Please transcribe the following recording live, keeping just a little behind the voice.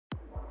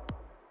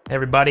Hey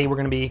everybody, we're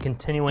going to be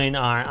continuing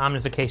our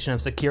omnification of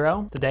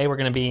Sekiro. Today we're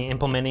going to be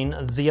implementing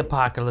the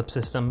apocalypse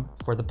system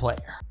for the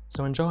player.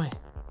 So enjoy.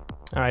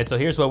 Alright, so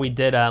here's what we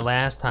did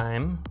last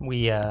time.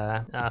 We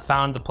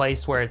found the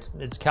place where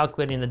it's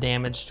calculating the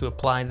damage to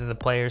apply to the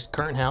player's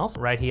current health,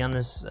 right here on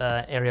this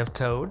area of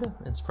code.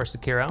 It's for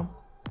Sekiro.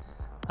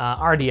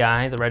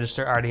 RDI, the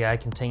register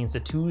RDI, contains the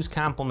 2's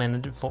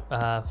complemented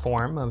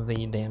form of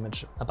the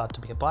damage about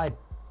to be applied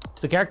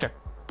to the character.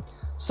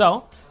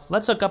 So,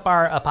 let's hook up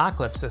our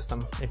apocalypse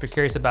system. If you're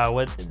curious about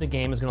what the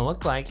game is going to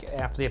look like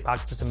after the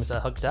apocalypse system is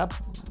hooked up,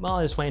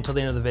 well, just wait until the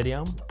end of the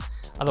video.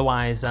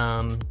 Otherwise,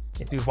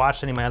 if you've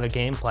watched any of my other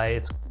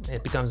gameplay,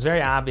 it becomes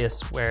very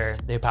obvious where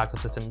the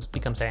apocalypse system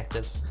becomes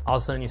active. All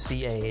of a sudden you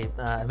see a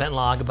event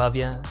log above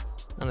you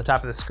on the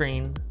top of the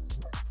screen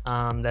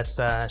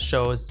that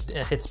shows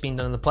hits being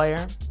done to the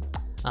player.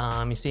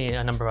 You see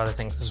a number of other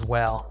things as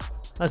well.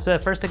 Let's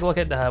first take a look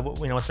at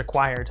what's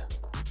required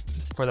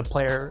for the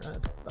player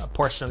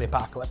portion of the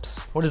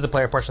apocalypse. What is the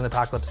player portion of the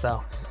apocalypse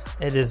though?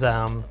 It is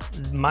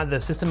the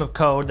system of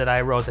code that I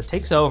wrote that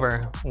takes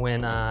over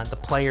when the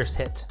player's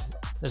hit.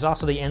 There's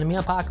also the enemy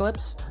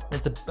apocalypse.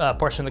 It's a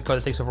portion of the code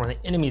that takes over when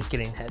the enemy's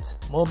getting hit.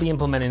 We'll be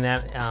implementing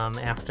that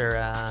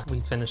after we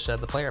finish the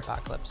player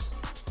apocalypse.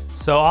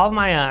 So all of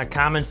my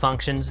common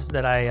functions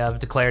that I have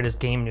declared as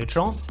game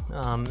neutral,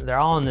 they're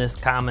all in this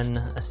common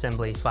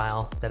assembly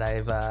file that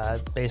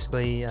I've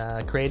basically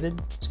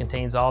created, which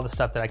contains all the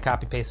stuff that I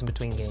copy paste in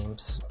between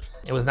games.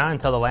 It was not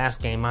until the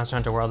last game, Monster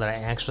Hunter World, that I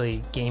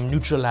actually game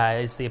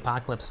neutralized the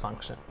apocalypse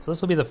function. So this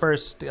will be the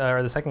first,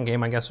 or the second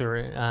game I guess we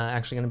were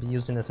actually going to be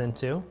using this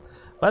into.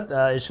 But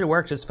it should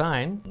work just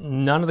fine.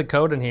 None of the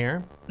code in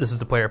here, this is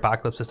the player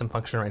apocalypse system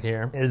function right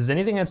here, is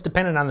anything that's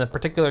dependent on the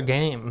particular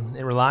game.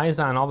 It relies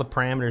on all the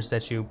parameters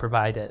that you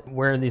provide it.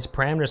 Where these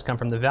parameters come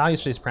from, the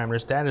values for these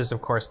parameters, that is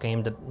of course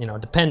game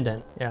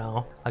dependent,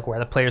 like where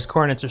the player's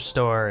coordinates are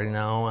stored,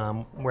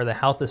 where the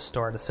health is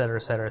stored, etc,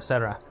 etc,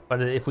 etc.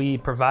 But if we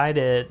provide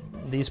it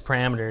these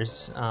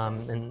parameters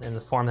in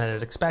the form that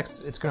it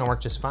expects, it's going to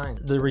work just fine.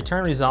 The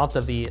return result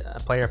of the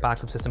player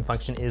apocalypse system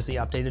function is the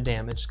updated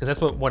damage, because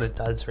that's what it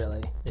does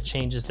really. It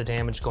changes the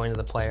damage going to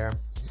the player.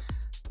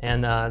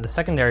 And the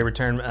secondary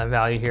return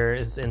value here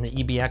is in the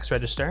EBX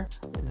register.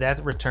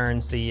 That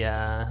returns the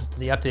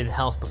updated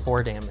health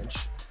before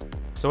damage.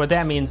 So what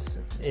that means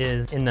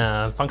is in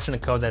the function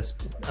of code that's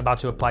about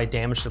to apply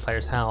damage to the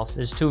player's health,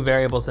 there's two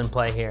variables in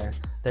play here.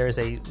 There is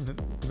a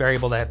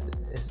variable that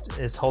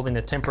is holding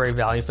a temporary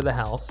value for the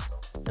health,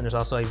 and there's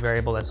also a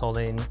variable that's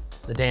holding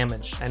the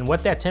damage. And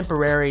what that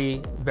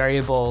temporary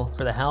variable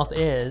for the health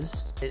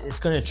is, it's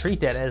going to treat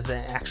that as the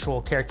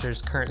actual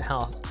character's current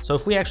health. So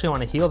if we actually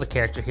want to heal the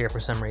character here for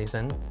some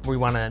reason, we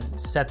want to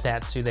set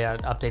that to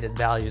that updated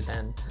value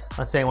then.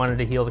 Let's say I wanted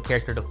to heal the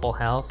character to full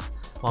health.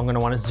 Well, I'm going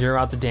to want to zero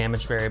out the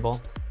damage variable,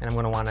 and I'm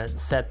going to want to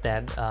set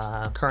that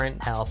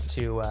current health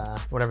to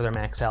whatever their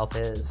max health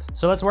is.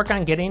 So let's work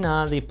on getting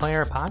the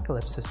player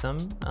apocalypse system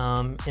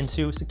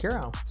into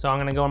Sekiro. So I'm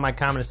going to go in my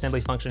common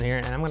assembly function here,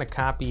 and I'm going to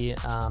copy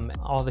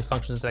all the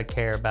functions that I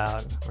care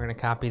about. We're going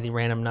to copy the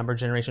random number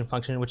generation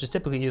function, which is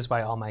typically used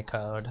by all my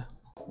code.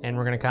 And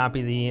we're going to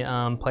copy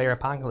the player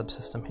apocalypse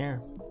system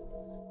here.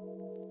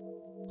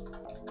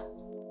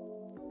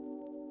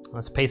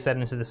 Let's paste that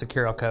into the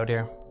Sekiro code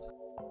here.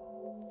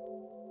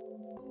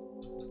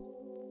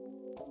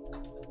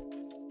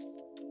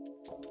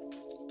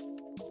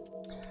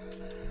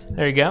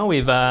 There you go,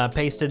 we've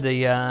pasted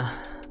the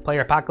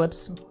player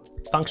apocalypse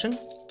function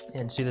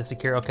into the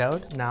Sekiro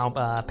code.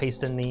 Now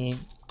paste in the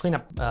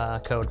cleanup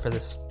code for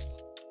this.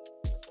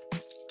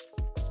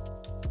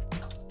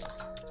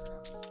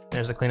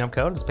 There's the cleanup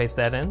code, let's paste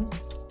that in.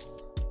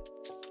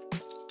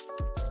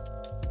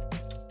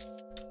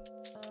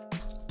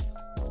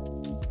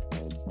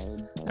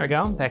 There we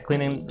go, that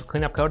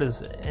cleanup code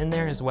is in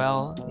there as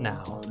well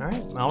now. All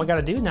right, all we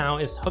gotta do now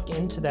is hook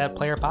into that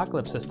player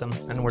apocalypse system.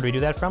 And where do we do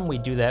that from? We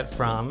do that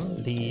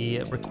from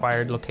the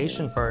required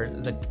location for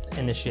the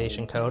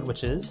initiation code,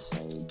 which is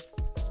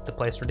the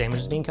place where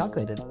damage is being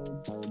calculated.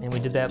 And we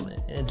did that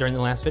during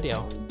the last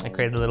video. I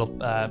created a little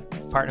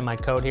part in my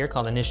code here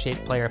called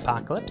initiate player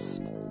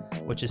apocalypse,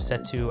 which is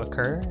set to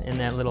occur in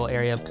that little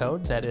area of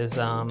code that is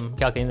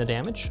calculating the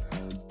damage.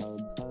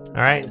 All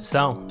right,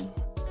 so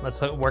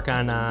let's work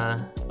on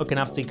hooking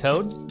up the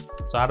code.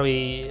 So how do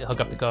we hook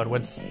up the code?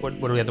 What do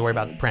we have to worry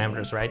about? The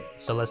parameters, right?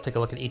 So let's take a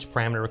look at each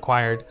parameter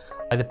required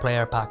by the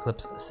player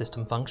apocalypse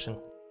system function.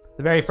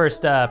 The very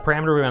first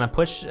parameter we want to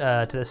push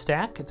to the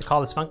stack to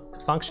call this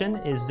function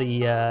is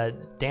the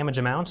damage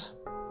amount.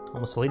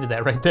 Almost deleted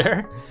that right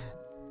there.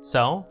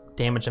 So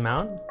damage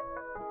amount,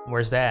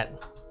 where's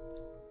that?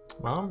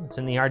 Well, it's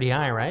in the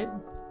RDI, right?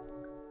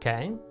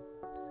 Okay.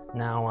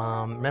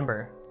 Now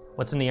remember,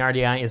 what's in the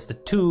RDI is the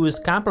 2's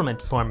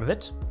complement form of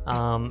it.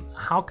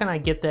 How can I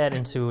get that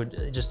into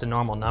just a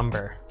normal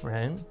number,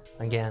 right?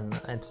 Again,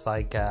 it's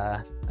like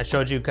I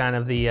showed you kind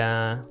of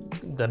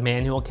the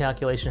manual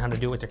calculation, how to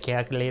do it with your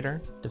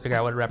calculator to figure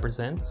out what it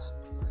represents.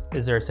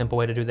 Is there a simple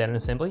way to do that in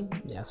assembly?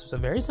 Yes, there's a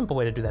very simple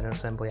way to do that in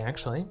assembly,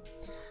 actually.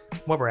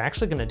 What we're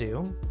actually gonna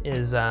do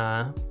is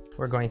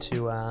we're going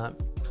to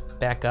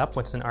back up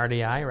what's an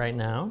RDI right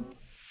now.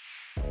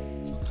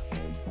 And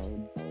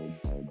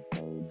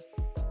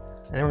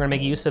then we're going to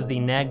make use of the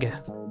neg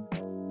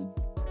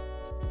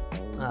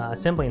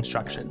assembly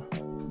instruction.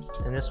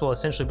 And this will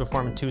essentially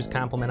perform a 2's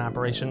complement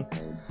operation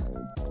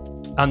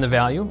on the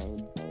value.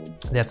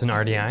 That's an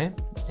RDI,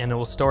 and it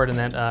will store it in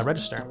that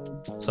register.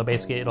 So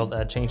basically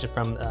it'll change it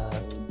from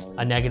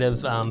a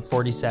negative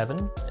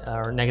 47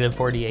 or negative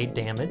 48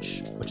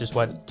 damage, which is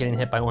what getting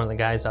hit by one of the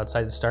guys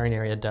outside the starting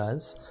area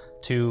does,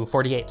 to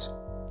 48.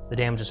 The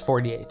damage is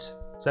 48. So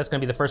that's going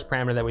to be the first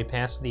parameter that we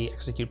pass to the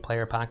execute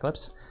player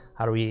apocalypse.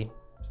 How do we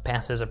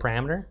pass as a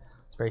parameter?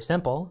 It's very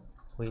simple.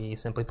 We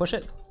simply push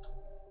it.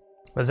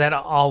 Was that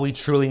all we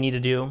truly need to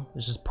do?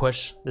 Is just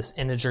push this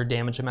integer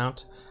damage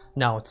amount?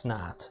 No, it's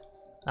not.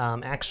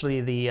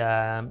 Actually, the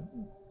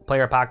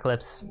player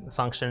apocalypse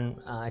function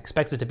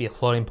expects it to be a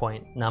floating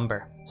point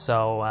number.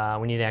 So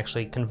we need to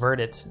actually convert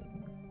it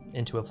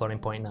into a floating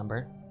point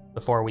number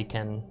before we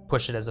can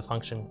push it as a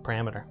function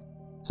parameter.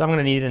 So I'm going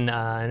to need an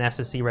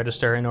SSC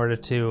register in order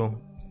to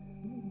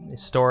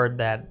store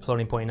that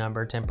floating point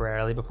number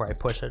temporarily before I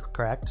push it,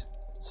 correct?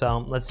 So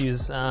let's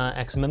use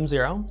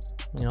XMM0,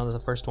 you know, the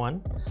first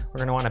one. We're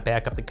going to want to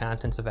back up the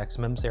contents of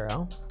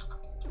XMM0.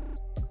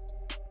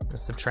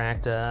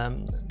 Subtract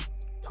a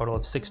total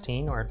of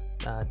 16 or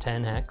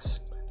 10 hex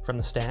from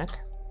the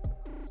stack.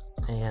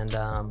 And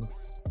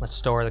let's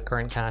store the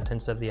current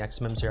contents of the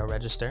XMM0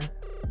 register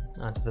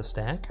onto the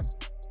stack.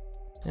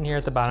 And here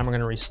at the bottom, we're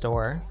going to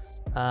restore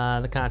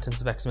the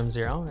contents of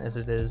XMM0 as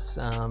it is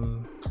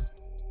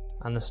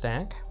on the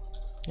stack,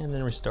 and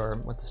then restore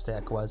what the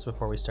stack was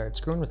before we started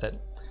screwing with it.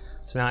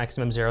 So now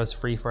XMM0 is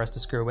free for us to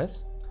screw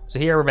with. So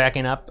here we're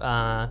backing up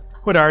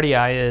what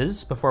RDI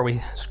is before we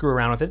screw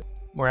around with it.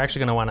 We're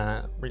actually going to want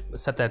to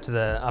set that to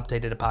the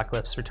updated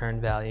apocalypse return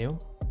value.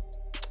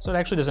 So it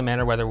actually doesn't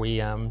matter whether we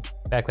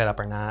back that up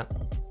or not.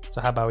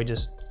 So how about we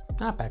just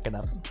not back it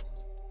up?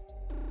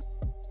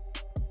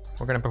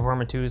 We're going to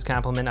perform a 2's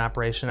complement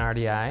operation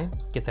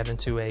RDI, get that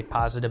into a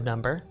positive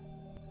number.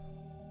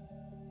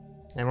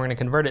 And we're going to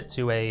convert it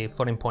to a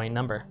floating point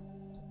number.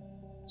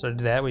 So to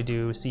do that, we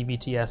do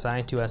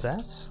CVTSI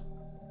 2SS.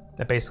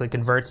 That basically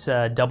converts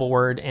a double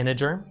word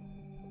integer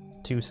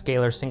to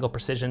scalar single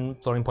precision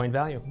floating point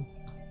value,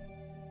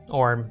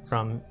 or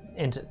from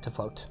int to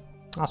float.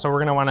 Also, we're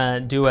going to want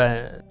to do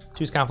a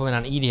 2's complement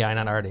on EDI,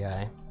 not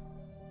RDI.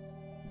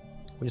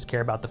 We just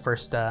care about the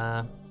first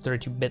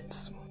 32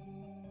 bits.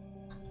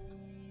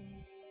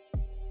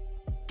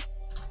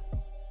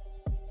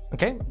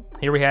 Okay,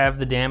 here we have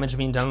the damage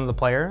being done to the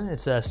player.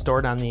 It's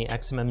stored on the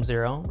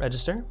XMM0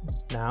 register.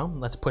 Now,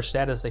 let's push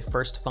that as the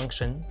first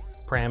function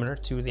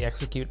parameter to the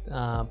execute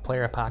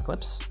player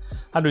apocalypse.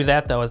 How to do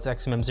that though? It's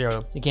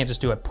XMM0. You can't just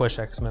do a push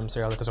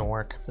XMM0. That doesn't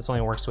work. This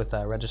only works with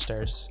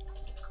registers,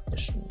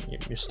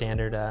 your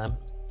standard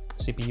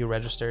CPU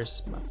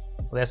registers. Well,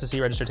 the SSC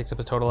register takes up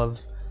a total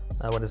of,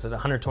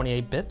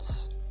 128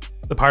 bits.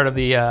 The part of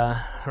the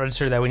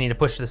register that we need to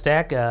push to the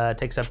stack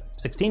takes up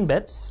 16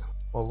 bits.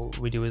 What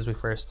we do is we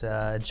first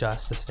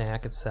adjust the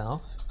stack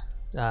itself,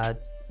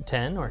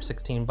 10 or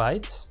 16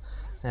 bytes,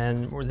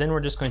 and then we're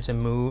just going to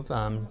move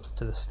to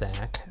the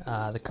stack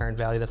the current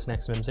value that's in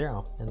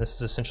XMM0. And this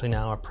is essentially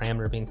now a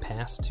parameter being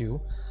passed to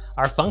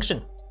our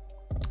function.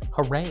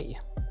 Hooray!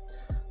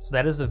 So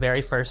that is the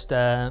very first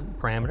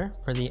parameter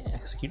for the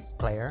execute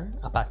player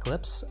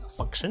apocalypse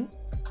function.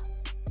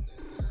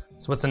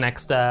 So what's the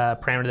next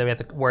parameter that we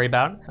have to worry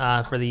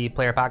about for the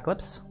player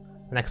apocalypse?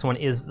 The next one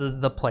is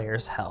the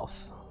player's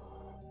health.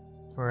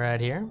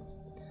 Right here.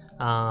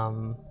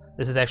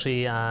 This is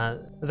actually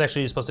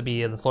supposed to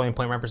be the floating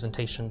point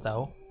representation,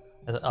 though,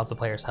 of the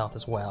player's health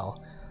as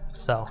well.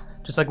 So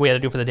just like we had to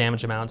do for the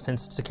damage amount,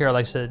 since Sekiro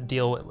likes to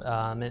deal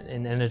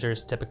in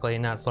integers typically,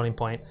 not floating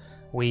point,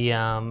 we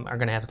are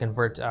going to have to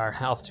convert our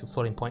health to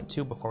floating point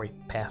 2 before we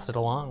pass it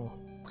along.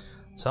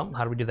 So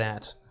how do we do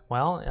that?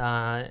 Well,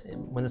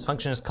 when this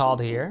function is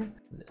called here,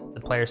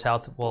 the player's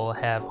health will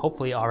have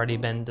hopefully already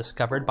been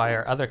discovered by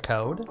our other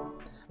code.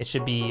 It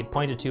should be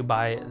pointed to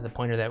by the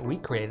pointer that we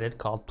created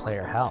called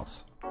player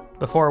health.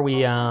 Before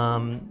we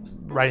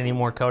write any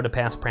more code to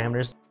pass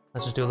parameters,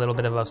 let's just do a little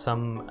bit of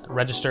some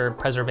register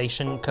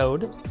preservation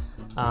code.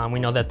 We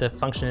know that the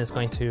function is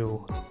going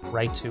to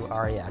write to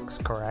REX,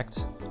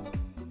 correct?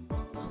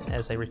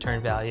 As a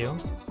return value.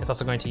 It's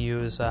also going to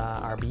use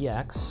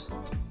RBX.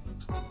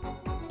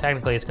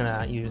 Technically, it's going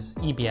to use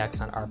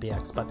EBX on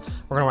RBX, but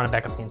we're going to want to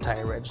back up the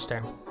entire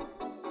register.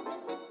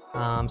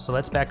 So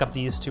let's back up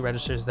these two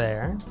registers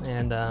there,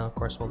 and of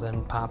course we'll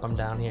then pop them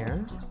down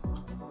here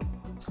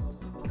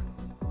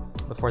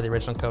before the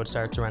original code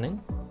starts running.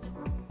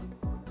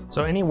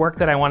 So any work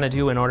that I want to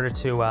do in order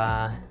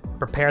to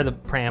prepare the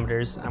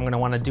parameters, I'm going to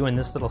want to do in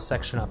this little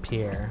section up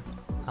here.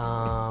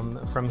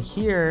 From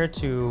here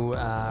to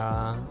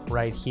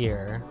right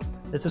here,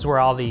 this is where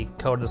all the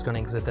code is going to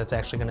exist that's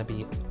actually going to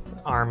be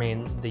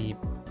arming the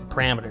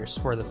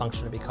parameters for the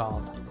function to be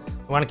called.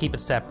 We want to keep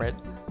it separate,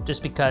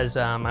 just because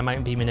I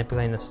might be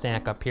manipulating the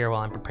stack up here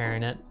while I'm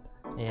preparing it,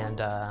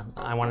 and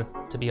I want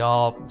it to be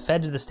all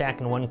fed to the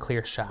stack in one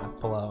clear shot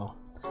below.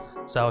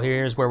 So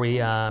here's where we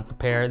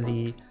prepare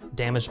the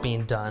damage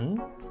being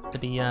done to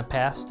be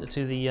passed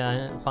to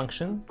the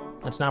function.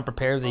 Let's now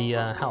prepare the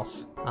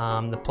health.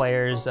 The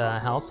player's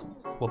health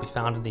will be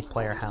found in the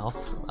player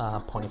health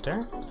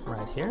pointer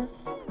right here.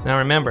 Now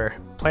remember,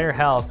 player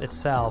health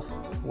itself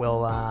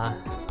will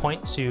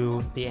point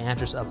to the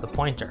address of the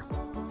pointer.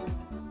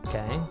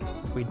 Okay,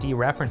 if we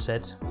dereference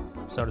it,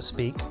 so to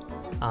speak,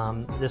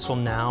 this will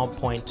now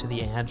point to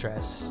the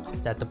address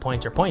that the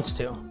pointer points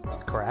to,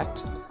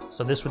 correct?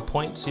 So this would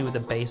point to the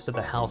base of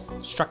the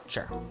health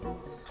structure.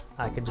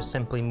 I could just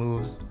simply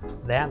move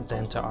that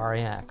then to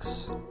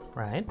REX,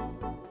 right?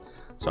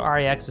 So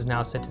REX is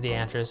now set to the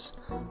address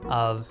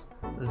of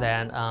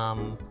that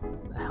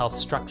health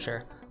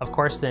structure. Of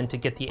course, then to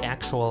get the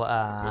actual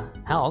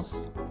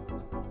health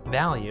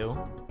value,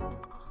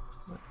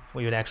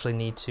 we would actually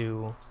need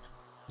to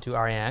do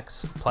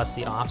REX plus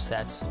the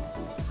offset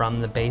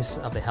from the base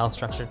of the health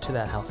structure to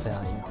that health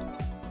value.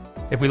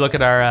 If we look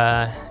at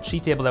our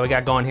cheat table that we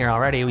got going here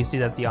already, we see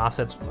that the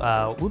offset's,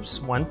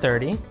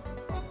 130.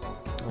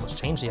 Let's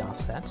change the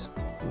offset,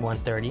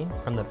 130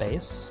 from the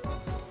base.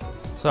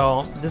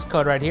 So this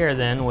code right here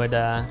then would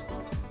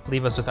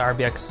leave us with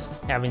RBX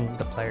having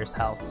the player's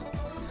health.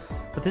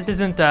 But this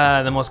isn't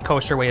the most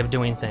kosher way of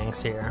doing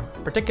things here,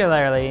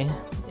 particularly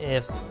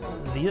if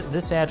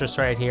this address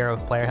right here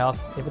of player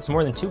health, if it's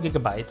more than 2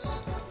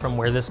 gigabytes from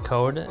where this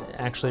code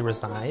actually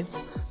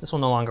resides, this will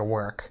no longer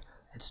work.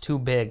 It's too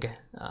big.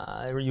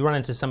 You run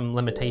into some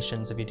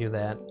limitations if you do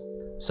that.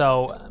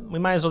 So we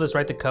might as well just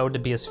write the code to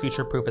be as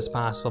future-proof as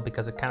possible,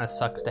 because it kind of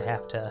sucks to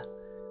have to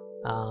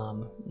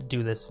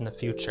do this in the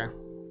future.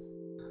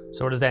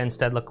 So what does that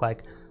instead look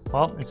like?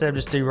 Well, instead of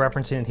just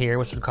dereferencing it here,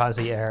 which would cause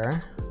the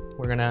error,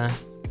 we're gonna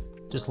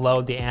just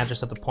load the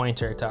address of the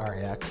pointer to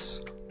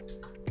REX.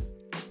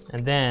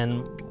 And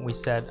then we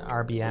set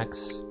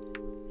RBX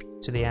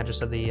to the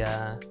address of the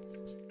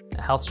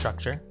health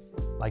structure,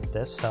 like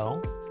this,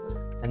 so.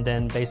 And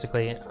then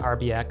basically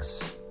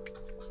RBX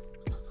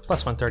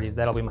plus 130,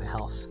 that'll be my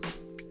health.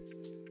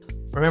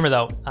 Remember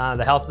though,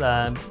 the health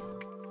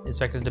is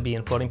expected to be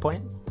in floating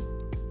point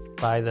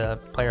by the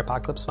player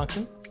apocalypse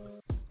function.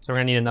 So we're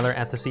gonna need another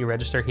SSC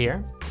register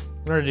here.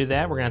 In order to do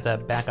that, we're gonna have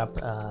to back up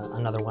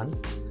another one.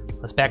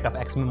 Let's back up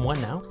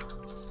XMM1 now.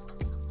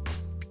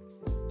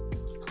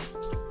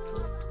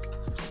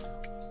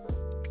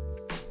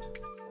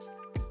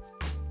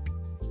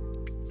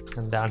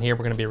 And down here,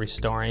 we're gonna be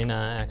restoring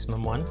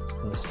XMM1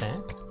 from the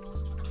stack.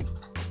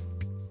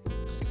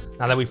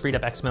 Now that we've freed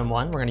up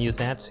XMM1, we're gonna use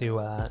that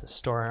to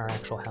store our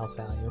actual health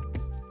value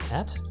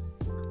at.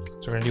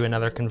 So we're gonna do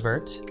another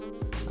convert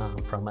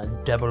from a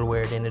double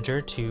word integer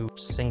to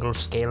single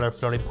scalar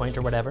floating point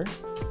or whatever.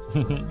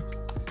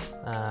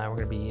 We're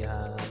gonna be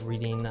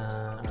reading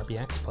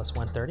RBX plus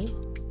 130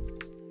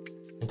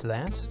 into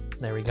that.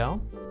 There we go.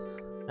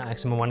 Now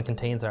XMM1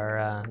 contains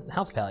our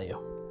health value.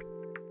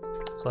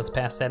 So let's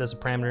pass that as a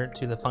parameter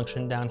to the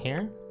function down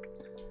here,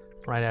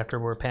 right after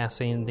we're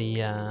passing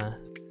the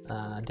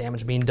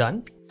damage being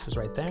done, which is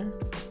right there.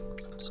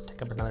 Just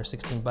take up another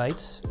 16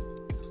 bytes.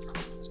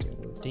 Let's do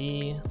move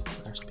D,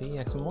 RSP,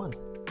 XM1.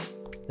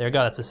 There we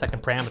go, that's the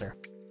second parameter.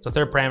 So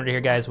third parameter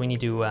here, guys, we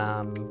need to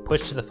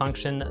push to the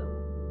function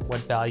what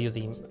value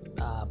the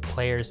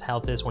player's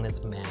health is when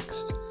it's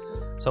maxed.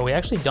 So we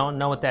actually don't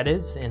know what that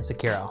is in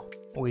Sekiro.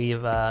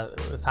 We've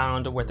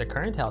found what the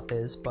current health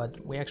is, but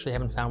we actually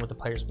haven't found what the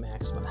player's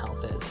maximum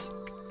health is.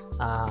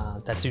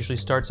 That's usually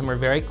stored somewhere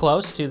very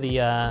close to the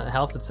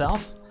health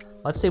itself.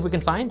 Let's see if we can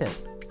find it.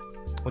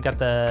 We got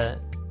the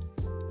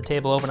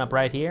table open up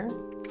right here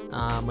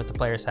with the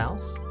player's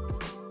health.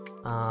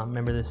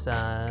 Remember this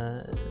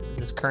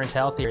current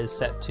health here is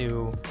set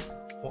to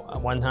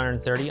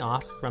 130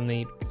 off from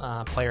the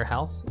player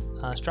health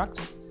struct.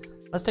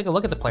 Let's take a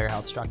look at the player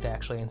health struct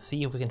actually and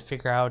see if we can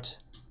figure out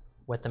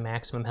what the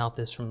maximum health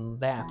is from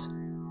that.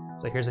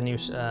 So here's a new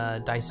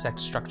dissect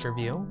structure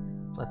view.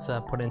 Let's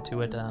put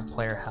into it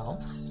player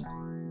health.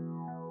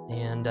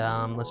 And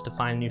let's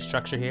define a new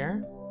structure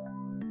here.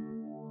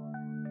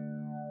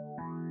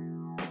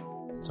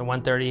 So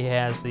 130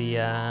 has the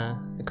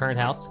current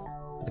health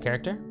of the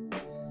character.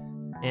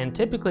 And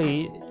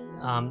typically,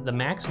 the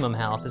maximum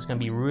health is going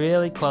to be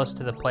really close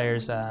to the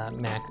player's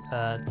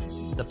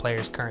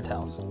current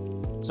health.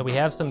 So we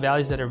have some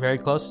values that are very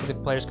close to the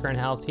player's current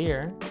health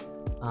here.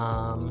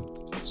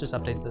 Let's just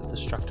update the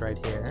struct right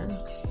here.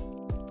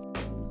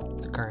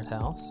 It's the current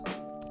health.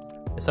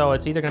 So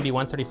it's either going to be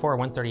 134 or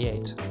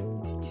 138.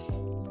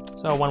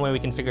 So one way we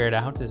can figure it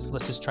out is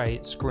let's just try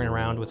screwing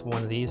around with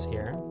one of these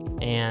here.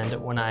 And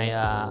when I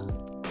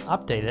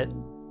update it,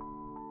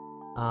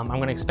 I'm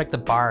going to expect the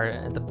bar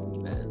at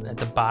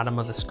the bottom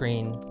of the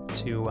screen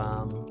to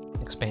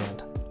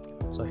expand.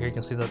 So here you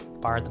can see the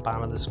bar at the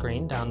bottom of the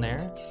screen down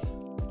there.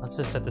 Let's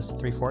just set this to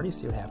 340,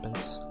 see what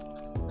happens.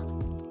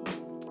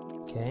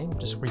 Okay,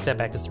 just reset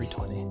back to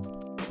 320.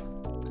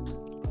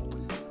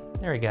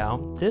 There we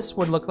go. This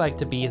would look like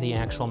to be the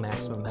actual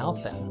maximum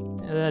health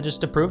then.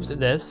 Just to prove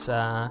this,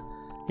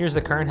 here's here's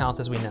the current health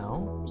as we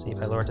know. See,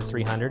 if I lower it to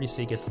 300, you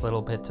see it gets a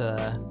little bit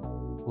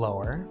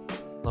lower.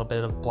 A little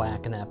bit of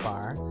black in that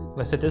bar. If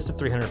I set this to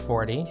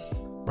 340,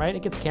 right,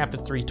 it gets capped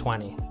at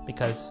 320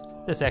 because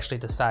this actually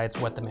decides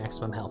what the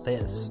maximum health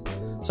is.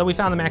 So we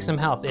found the maximum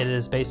health. It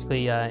is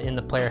basically in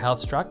the player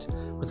health struct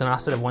with an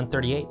offset of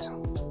 138.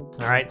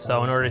 All right,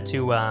 so in order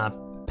to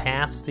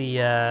pass the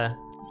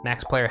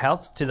max player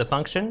health to the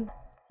function,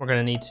 we're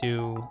gonna need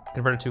to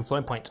convert it to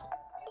floating point.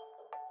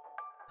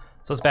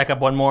 So let's back up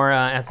one more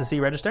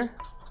SSC register.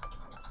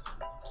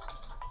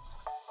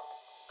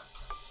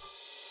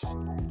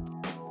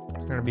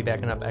 We're gonna be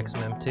backing up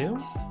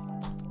XMM2.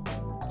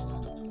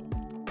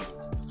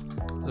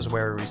 This is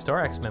where we restore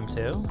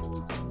XMM2.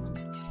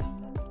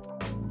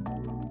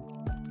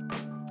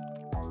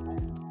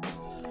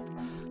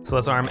 So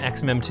let's arm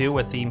XMM2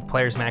 with the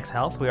player's max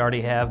health. We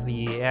already have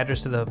the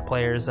address to the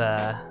player's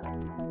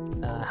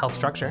health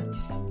structure.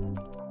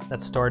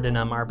 That's stored in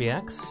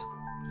RBX.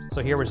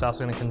 So here we're just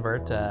also gonna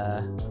convert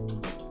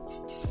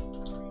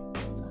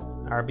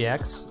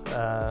RBX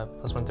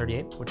plus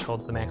 138, which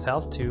holds the max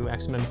health, to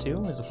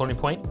XMM2 as a floating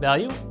point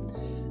value.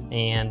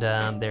 And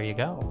there you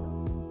go.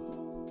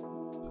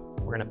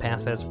 We're gonna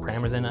pass that as a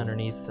parameter in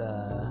underneath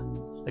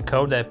the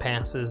code that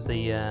passes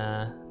the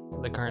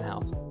current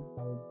health.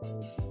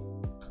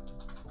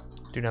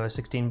 Do another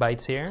 16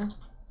 bytes here.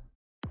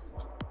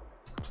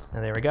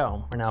 And there we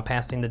go. We're now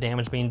passing the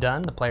damage being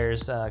done, the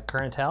player's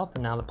current health,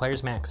 and now the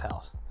player's max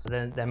health.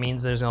 Then that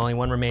means there's only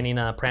one remaining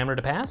parameter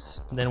to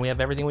pass. Then we have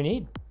everything we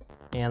need.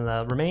 And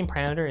the remaining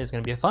parameter is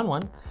going to be a fun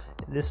one.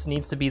 This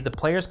needs to be the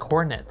player's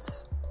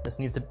coordinates. This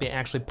needs to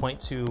actually point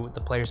to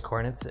the player's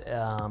coordinates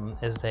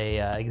as they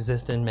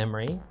exist in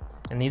memory.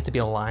 And it needs to be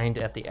aligned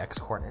at the x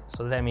coordinate.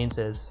 So what that means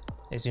is,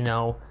 as you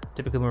know,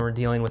 typically when we're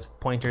dealing with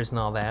pointers and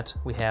all that,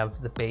 we have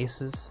the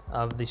bases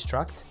of the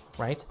struct,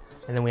 right?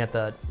 And then we have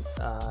to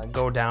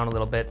go down a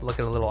little bit, look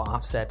at a little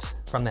offset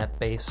from that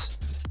base,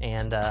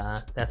 and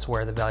that's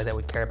where the value that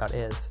we care about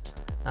is.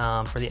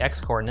 For the x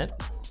coordinate,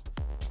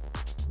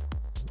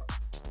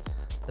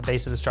 the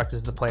base of the struct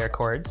is the player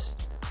coords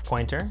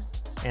pointer,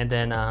 and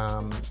then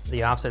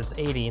the offset is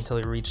 80 until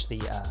we reach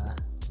the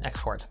x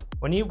coord.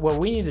 What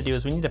we need to do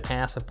is we need to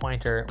pass a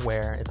pointer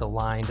where it's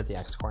aligned at the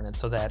x coordinate,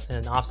 so that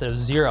an offset of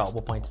 0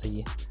 will point to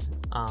the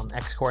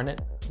x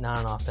coordinate, not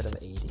an offset of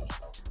 80.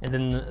 And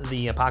then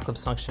the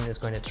apocalypse function is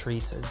going to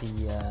treat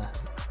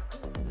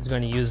is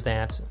going to use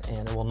that,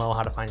 and it will know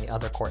how to find the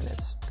other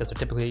coordinates, because they're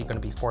typically going to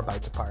be 4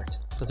 bytes apart.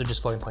 Those are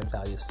just floating point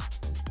values,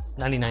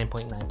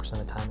 99.9% of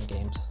the time in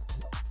games.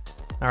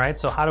 All right,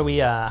 so how do we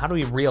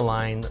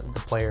realign the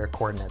player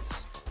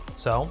coordinates?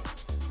 So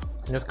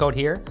in this code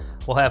here,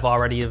 we'll have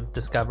already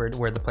discovered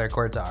where the player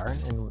coords are,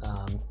 and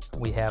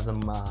we have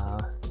them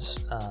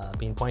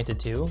being pointed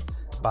to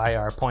by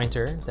our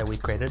pointer that we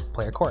created,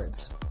 player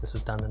coords. This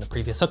is done in a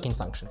previous hooking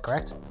function,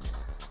 correct?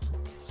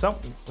 So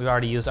we've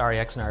already used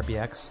REX and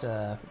RBX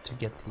to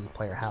get the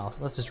player health.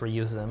 Let's just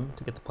reuse them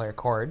to get the player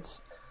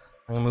coords.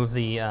 I'm gonna move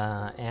the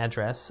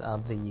address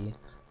of the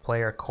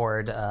player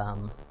coord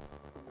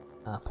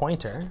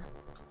pointer,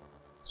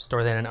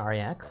 store that in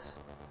REX,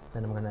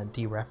 then I'm gonna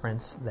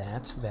dereference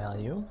that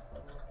value.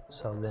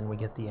 So then we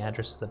get the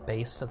address of the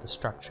base of the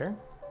structure,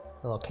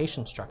 the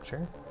location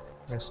structure.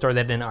 I'm gonna store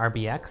that in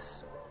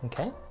RBX,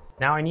 okay?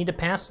 Now I need to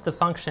pass the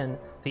function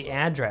the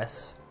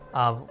address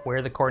of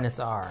where the coordinates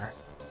are,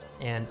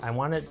 and I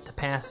want it to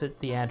pass it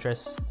the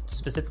address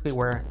specifically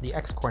where the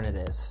x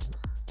coordinate is.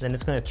 Then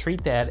it's gonna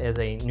treat that as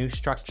a new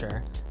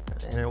structure,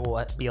 and it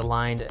will be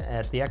aligned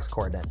at the x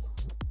coordinate.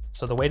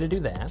 So the way to do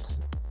that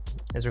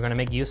is we're going to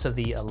make use of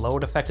the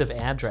load effective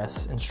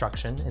address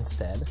instruction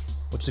instead,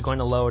 which is going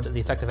to load the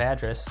effective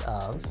address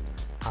of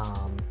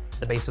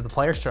the base of the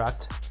player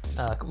struct,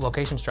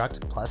 location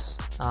struct, plus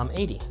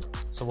 80.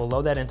 So we'll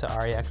load that into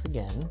REX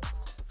again,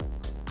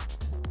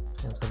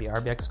 and it's going to be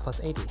RBX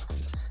plus 80.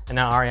 And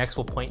now REX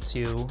will point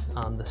to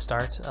the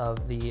start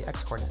of the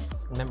x coordinate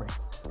in memory.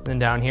 And then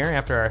down here,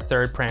 after our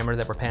third parameter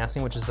that we're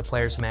passing, which is the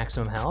player's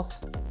maximum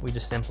health, we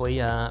just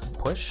simply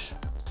push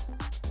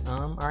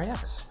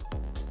REX.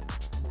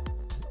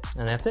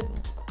 And that's it.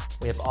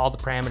 We have all the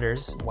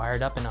parameters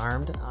wired up and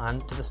armed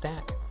onto the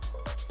stack.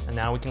 And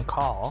now we can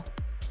call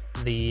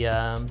the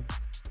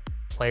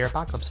player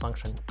apocalypse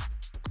function.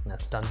 And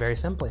that's done very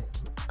simply.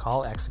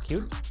 Call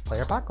execute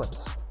player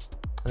apocalypse.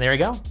 And there you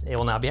go. It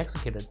will now be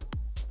executed.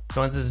 So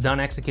once it's done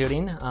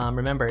executing,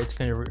 remember it's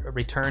going to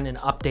return an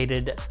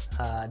updated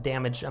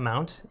damage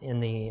amount in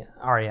the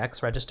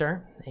REX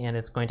register, and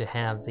it's going to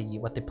have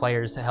what the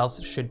player's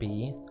health should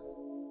be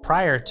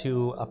prior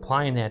to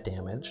applying that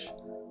damage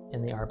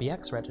in the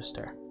RBX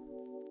register.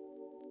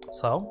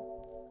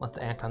 So let's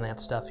act on that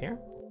stuff here.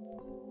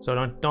 So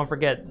don't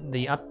forget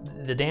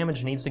the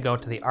damage needs to go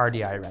to the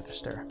RDI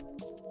register,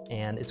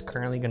 and it's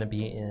currently going to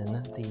be in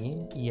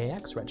the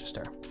EAX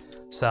register.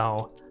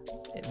 So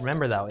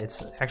remember though,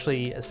 it's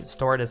actually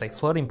stored as a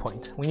floating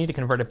point. We need to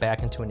convert it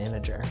back into an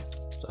integer.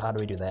 So how do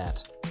we do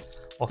that?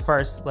 Well,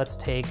 first let's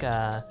take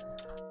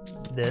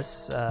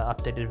this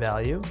updated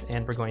value,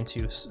 and we're going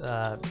to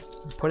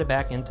put it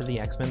back into the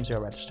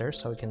XMEM0 register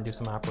so we can do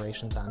some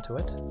operations onto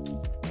it.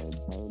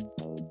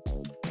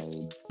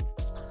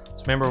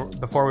 So remember,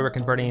 before we were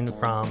converting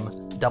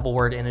from double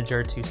word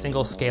integer to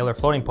single scalar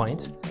floating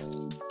point.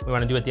 We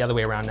want to do it the other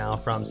way around now,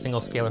 from single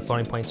scalar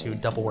floating point to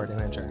double word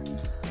integer.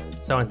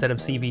 So instead of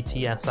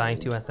CVT SI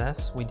to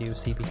SS, we do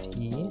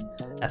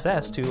CVT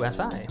SS to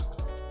SI.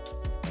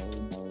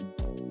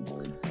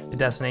 The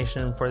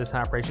destination for this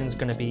operation is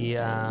going to be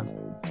the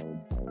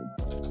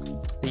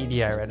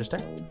EDI register,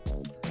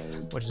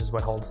 which is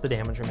what holds the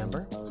damage,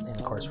 remember. And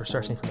of course, we're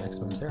sourcing from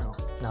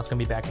XMEM0. Now it's going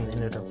to be back in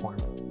integer form.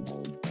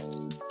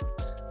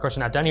 Of course,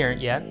 we're not done here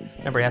yet.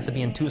 Remember, it has to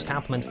be in 2's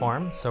complement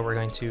form, so we're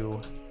going to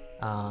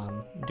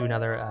do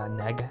another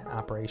neg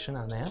operation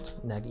on that,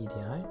 neg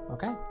EDI.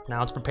 Okay,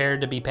 now it's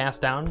prepared to be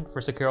passed down for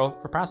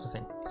Sekiro for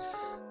processing.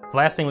 The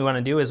last thing we want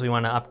to do is we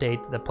want to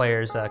update the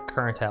player's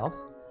current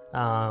health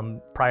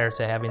prior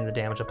to having the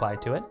damage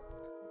applied to it.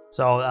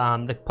 So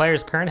the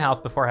player's current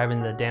health before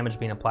having the damage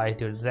being applied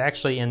to it is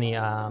actually in the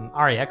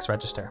RAX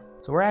register.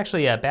 So we're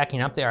actually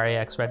backing up the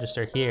RAX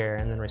register here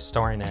and then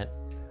restoring it.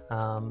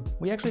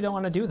 We actually don't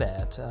want to do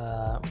that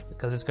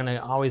because it's going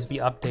to always be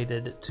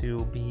updated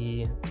to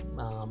be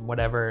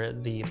whatever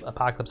the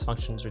apocalypse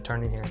function is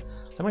returning here.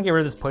 So I'm going to get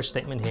rid of this push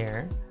statement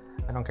here.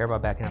 I don't care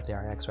about backing up the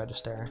RAX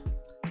register.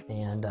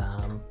 And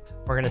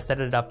we're going to set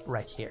it up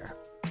right here.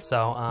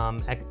 So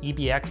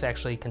EBX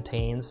actually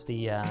contains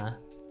the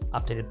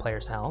updated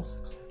player's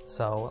health.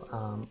 So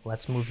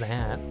let's move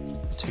that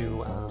to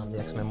the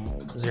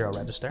XMEM0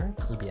 register,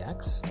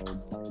 EBX.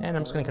 And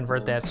I'm just going to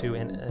convert that to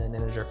an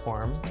integer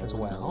form as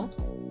well.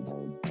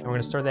 And we're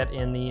going to store that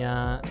in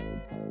the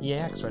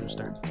EAX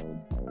register.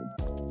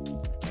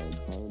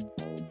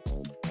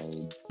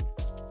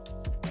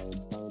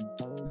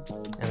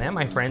 And that,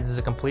 my friends, is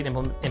a complete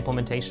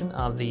implementation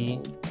of the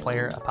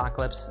player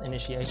apocalypse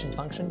initiation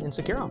function in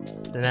Sekiro.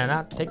 Did that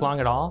not take long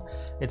at all?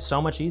 It's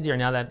so much easier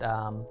now that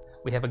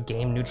we have a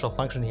game neutral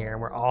function here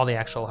where all the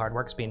actual hard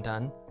work's being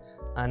done.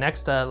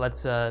 Next,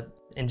 let's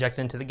inject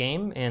it into the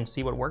game and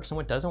see what works and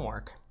what doesn't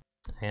work.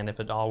 And if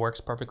it all works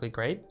perfectly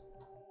great,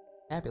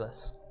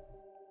 fabulous.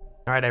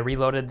 All right, I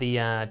reloaded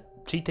the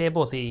cheat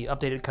table with the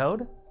updated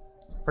code.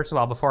 First of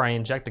all, before I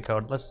inject the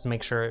code, let's just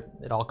make sure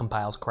it all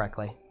compiles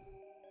correctly.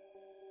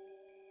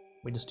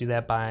 We just do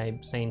that by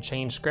saying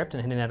change script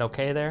and hitting that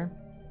OK there.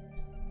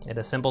 It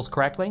assembles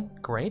correctly,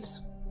 great.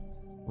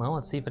 Well,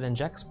 let's see if it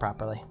injects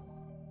properly.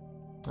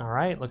 All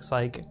right, looks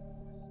like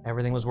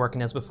everything was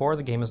working as before.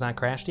 The game has not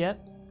crashed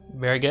yet.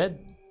 Very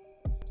good.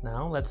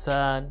 Now let's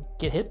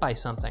get hit by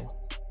something.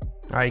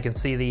 All right, you can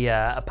see the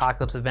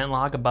apocalypse event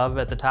log above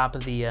at the top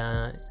of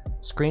the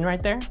screen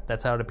right there.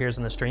 That's how it appears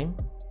in the stream.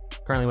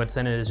 Currently what's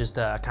in it is just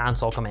a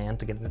console command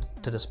to get it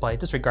to display.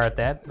 Disregard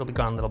that, it'll be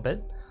gone in a little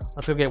bit.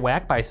 Let's go get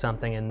whacked by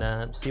something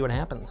and see what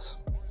happens.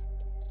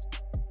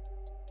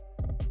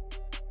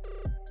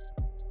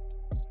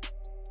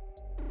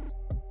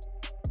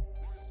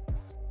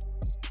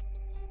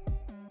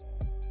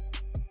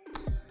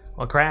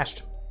 Well, it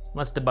crashed.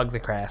 Let's debug the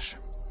crash.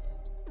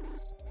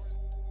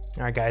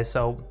 All right, guys,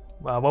 so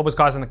what was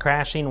causing the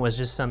crashing was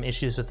just some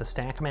issues with the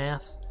stack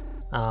math.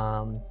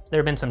 There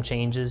have been some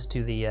changes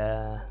to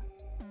the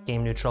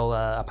game neutral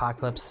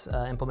apocalypse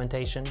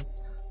implementation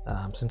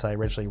since I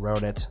originally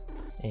wrote it.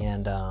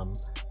 And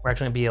we're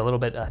actually gonna be a little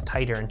bit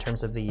tighter in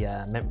terms of the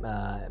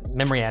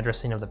memory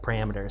addressing of the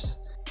parameters.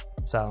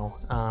 So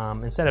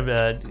instead of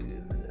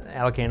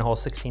allocating a whole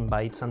 16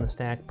 bytes on the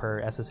stack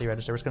per SSE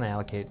register, we're just gonna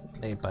allocate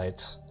 8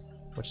 bytes,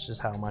 which is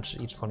how much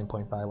each floating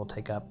point file will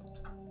take up.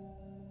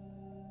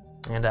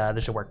 And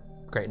this should work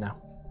great now.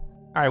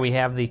 All right, we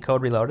have the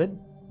code reloaded.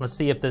 Let's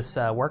see if this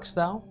works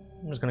though.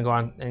 I'm just gonna go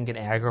on and get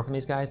aggro from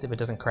these guys. If it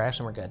doesn't crash,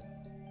 then we're good.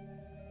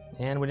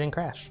 And we didn't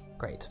crash,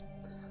 great.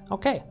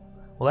 Okay,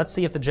 well, let's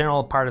see if the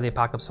general part of the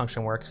apocalypse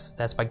function works.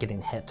 That's by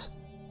getting hit.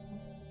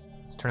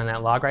 Let's turn on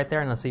that log right there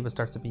and let's see if it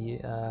starts to be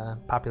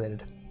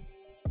populated.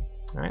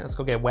 All right, let's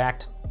go get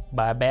whacked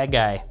by a bad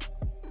guy.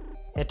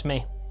 Hit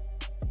me.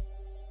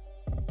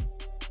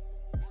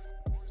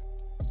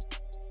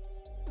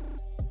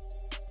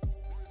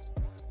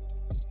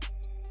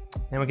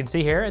 And we can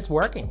see here, it's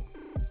working.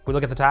 If we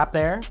look at the top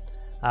there,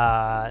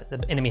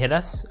 the enemy hit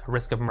us, a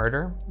risk of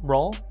murder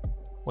roll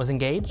was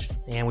engaged,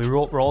 and we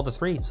rolled a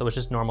 3, so it's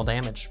just normal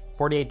damage.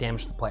 48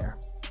 damage to the player.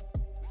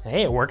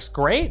 Hey, it works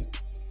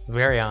great.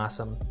 Very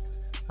awesome.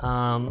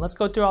 Let's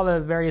go through all the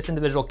various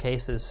individual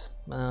cases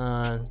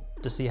to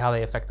see how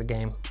they affect the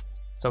game.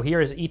 So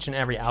here is each and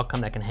every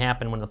outcome that can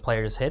happen when the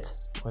player is hit,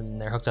 when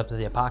they're hooked up to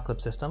the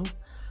apocalypse system.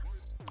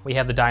 We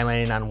have the die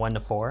landing on 1 to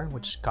 4,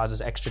 which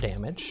causes extra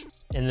damage.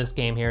 In this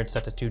game here, it's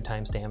set to 2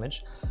 times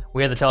damage.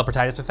 We have the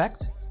teleportitis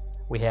effect.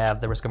 We have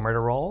the risk of murder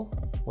roll,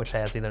 which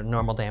has either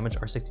normal damage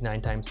or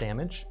 69 times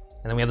damage.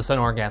 And then we have the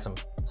sudden orgasm.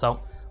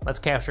 So let's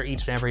capture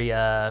each and every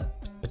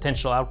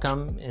potential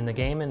outcome in the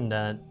game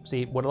and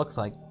see what it looks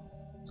like.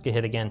 Let's get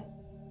hit again.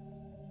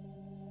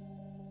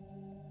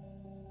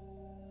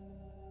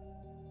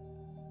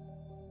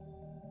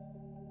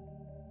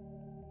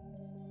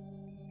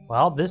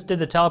 Well, this did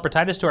the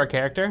teleportitis to our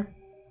character.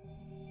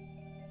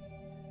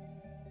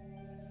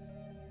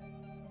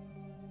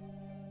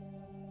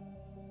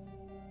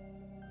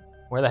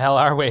 Where the hell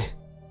are we?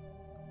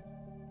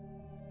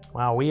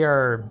 Wow, we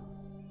are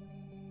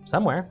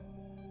somewhere.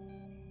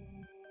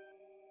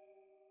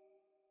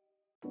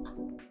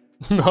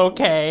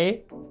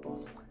 Okay.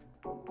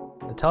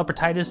 The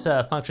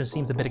teleportitis function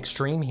seems a bit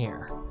extreme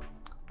here.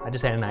 I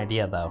just had an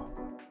idea though.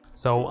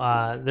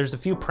 So there's a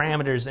few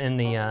parameters in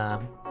the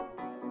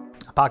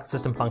pocket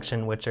system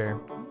function which are,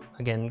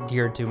 again,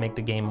 geared to make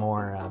the game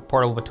more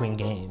portable between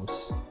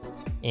games.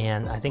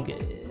 And I think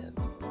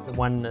the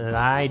one that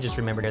I just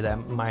remembered here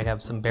that might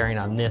have some bearing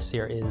on this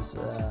here is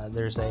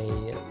there's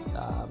a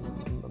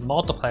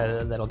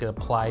multiplier that'll get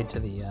applied to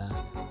the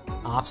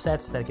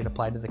offsets that get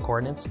applied to the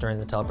coordinates during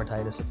the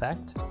teleportitis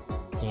effect.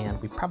 And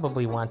we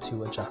probably want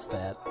to adjust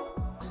that.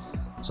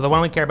 So the one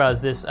we care about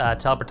is this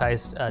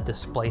teleportitis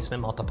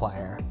displacement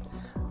multiplier.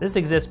 This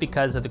exists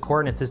because of the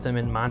coordinate system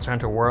in Monster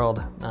Hunter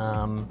World.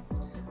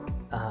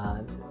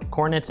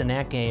 Coordinates in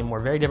that game were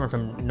very different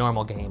from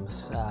normal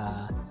games.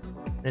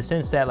 In the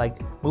sense that, like,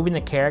 moving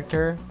the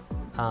character,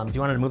 if you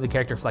wanted to move the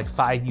character for like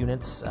 5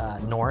 units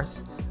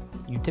north,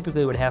 you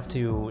typically would have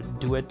to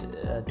do it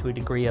to a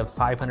degree of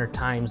 500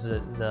 times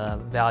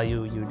the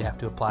value you'd have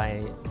to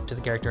apply to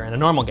the character in a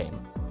normal game.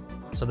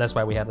 So that's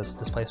why we have this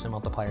displacement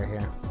multiplier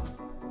here.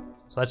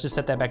 So let's just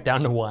set that back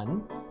down to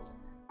 1,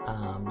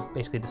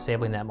 basically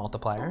disabling that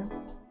multiplier.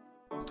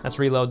 Let's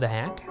reload the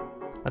hack.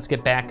 Let's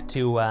get back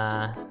to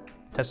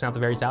testing out the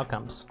various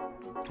outcomes.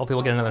 Hopefully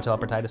we'll get another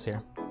teleportitis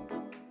here.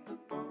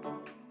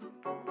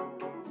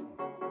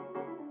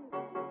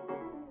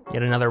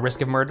 Yet another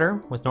risk of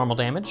murder with normal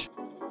damage.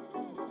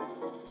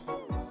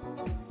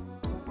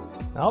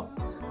 Oh,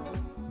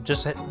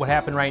 just what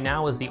happened right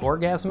now is the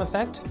orgasm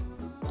effect,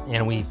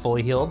 and we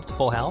fully healed to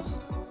full health.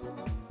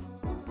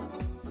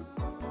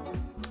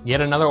 Yet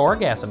another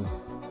orgasm.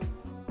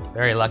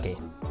 Very lucky.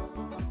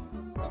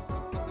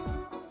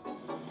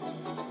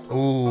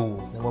 Ooh,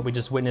 and what we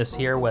just witnessed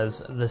here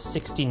was the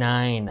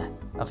 69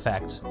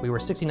 effect. We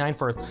were 69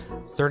 for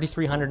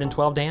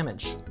 3,312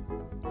 damage.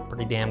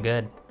 Pretty damn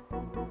good.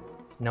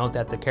 Note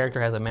that the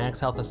character has a max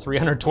health of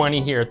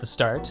 320 here at the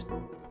start.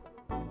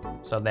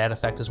 So that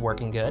effect is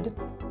working good.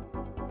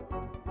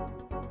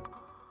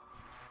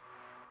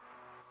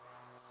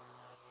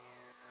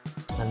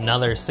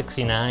 Another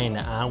 69,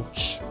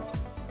 ouch.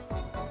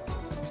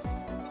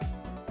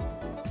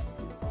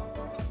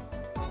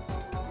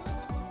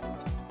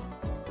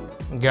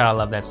 Gotta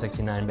love that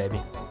 69, baby.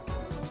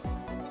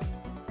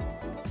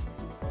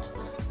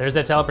 There's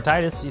that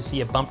teleportitis. You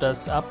see it bumped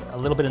us up a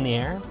little bit in the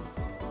air.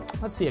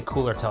 Let's see a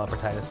cooler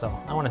teleportitis though.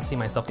 I wanna see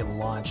myself get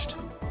launched.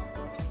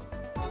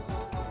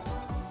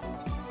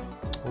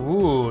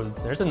 Ooh,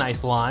 there's a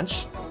nice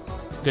launch.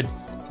 Good.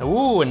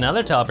 Ooh,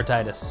 another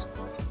teleportitis.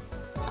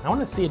 I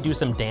wanna see it do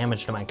some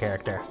damage to my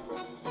character.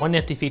 One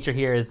nifty feature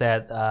here is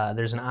that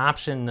there's an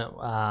option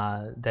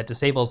that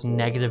disables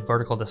negative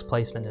vertical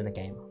displacement in a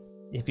game.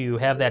 If you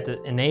have that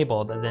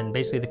enabled, then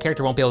basically the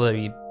character won't be able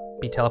to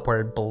be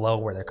teleported below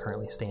where they're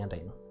currently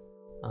standing.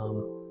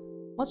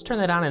 Let's turn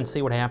that on and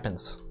see what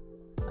happens.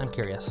 I'm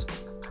curious.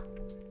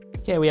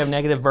 Okay, we have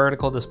negative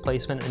vertical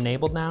displacement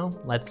enabled now.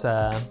 Let's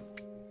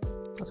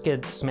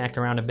get smacked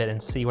around a bit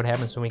and see what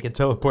happens when we get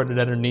teleported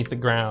underneath the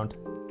ground.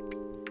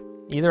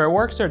 Either it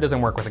works or it doesn't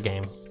work with the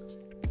game.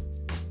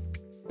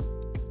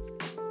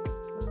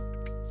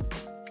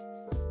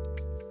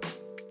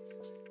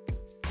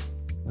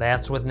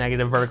 That's with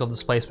negative vertical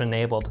displacement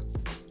enabled.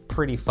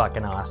 Pretty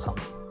fucking awesome.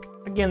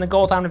 Again, the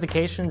goal with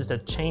Omnification is to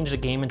change the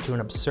game into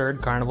an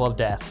absurd carnival of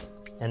death.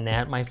 And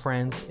that, my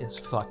friends, is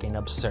fucking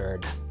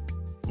absurd.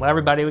 Well,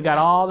 everybody, we got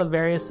all the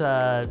various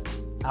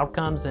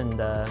outcomes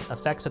and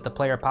effects that the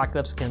player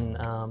apocalypse can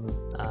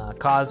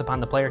cause upon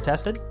the player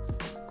tested.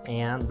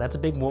 And that's a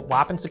big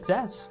whopping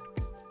success.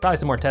 Probably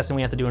some more testing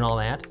we have to do and all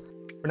that.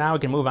 For now, we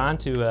can move on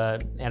to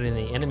adding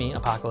the enemy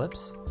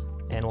apocalypse,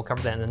 and we'll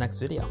cover that in the next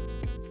video.